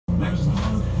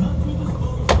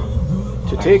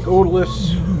To take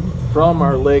otoliths from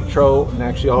our lake trout, and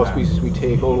actually all species we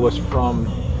take otoliths from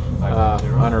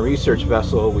on our research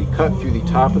vessel, we cut through the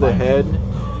top of the head.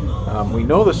 We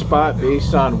know the spot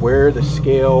based on where the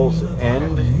scales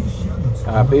end,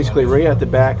 basically right at the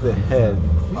back of the head.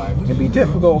 It can be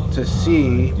difficult to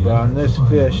see, but on this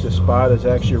fish the spot is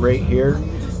actually right here.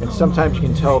 And sometimes you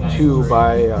can tell too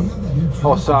by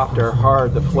how soft or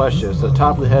hard the flesh is. The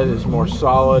top of the head is more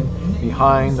solid,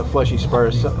 behind the fleshy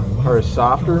part is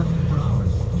softer.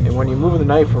 And when you move the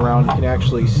knife around, you can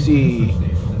actually see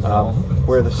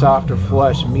where the softer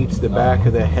flesh meets the back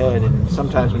of the head. And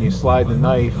sometimes when you slide the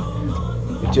knife,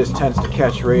 it just tends to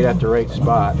catch right at the right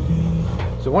spot.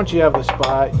 So once you have the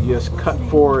spot, you just cut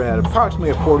forward at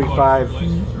approximately a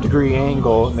 45-degree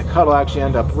angle, and the cut will actually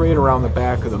end up right around the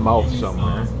back of the mouth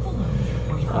somewhere.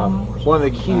 One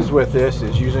of the keys with this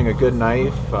is using a good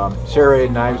knife.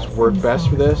 Serrated knives work best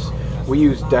for this. We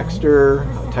use Dexter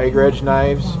Tiger Edge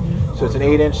knives, so it's an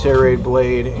 8-inch serrated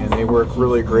blade, and they work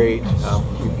really great.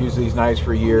 We've used these knives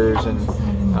for years, and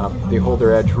they hold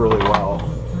their edge really well.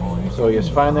 So you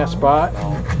just find that spot,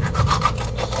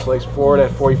 slice forward at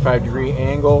a 45-degree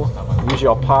angle. Usually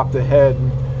I'll pop the head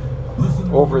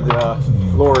over the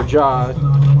lower jaw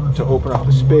to open up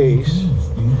the space.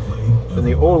 Then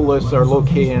the otoliths are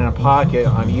located in a pocket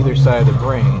on either side of the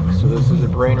brain. So this is the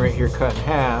brain right here cut in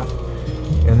half,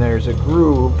 and there's a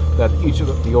groove that each of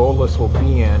the otoliths will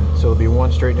be in. So there'll be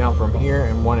one straight down from here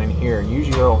and one in here. Usually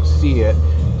you don't see it.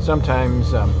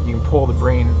 Sometimes you can pull the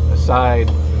brain aside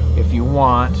if you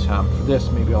want. For this,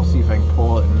 maybe I'll see if I can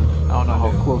pull it, and I don't know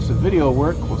how close the video will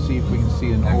work. We'll see if we can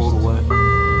see an otolith.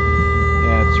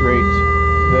 Yeah, it's right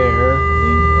there.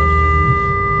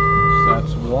 So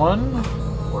that's one.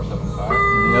 475.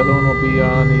 And the other one will be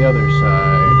on the other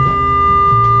side.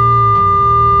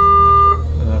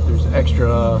 And if there's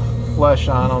extra flesh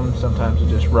on them, sometimes we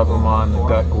just rub them on the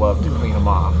gut glove to clean them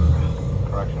off.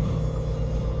 Correction.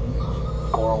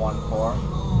 414.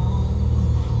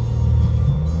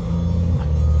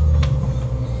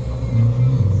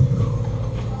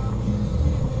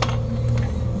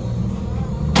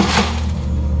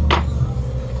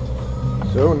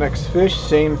 So next fish,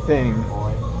 same thing.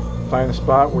 Find the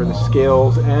spot where the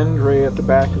scales end right at the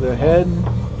back of the head.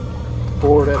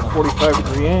 Forward at a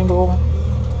 45-degree angle.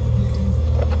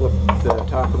 Flip the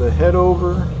top of the head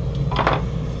over.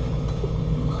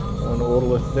 One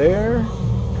otolith there.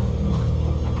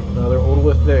 Another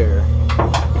otolith there.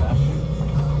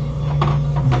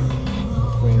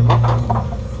 Clean them up.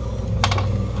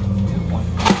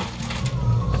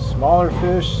 Smaller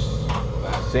fish,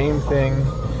 same thing.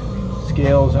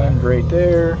 Scales end right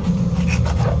there.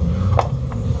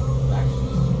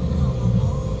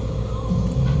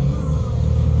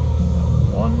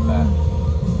 One,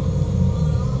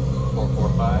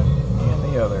 445, and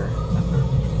the other.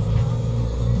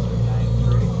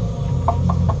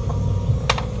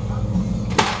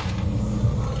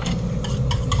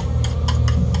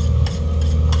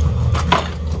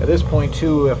 393. At this point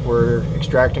too, if we're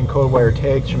extracting code wire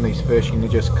tags from these fish, you can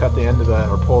just cut the end of that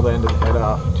or pull the end of the head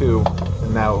off too,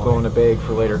 and that will go in a bag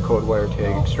for later code wire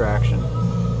tag extraction.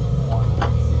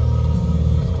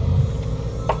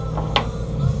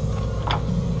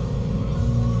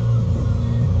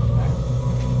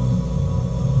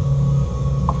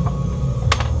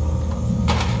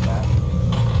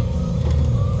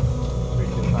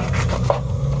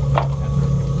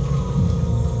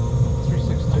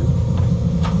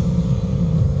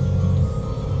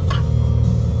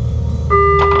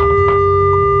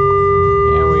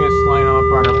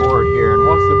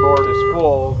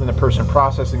 Then the person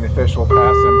processing the fish will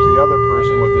pass them to the other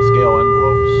person with the scale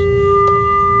envelopes.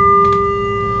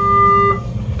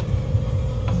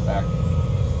 Back.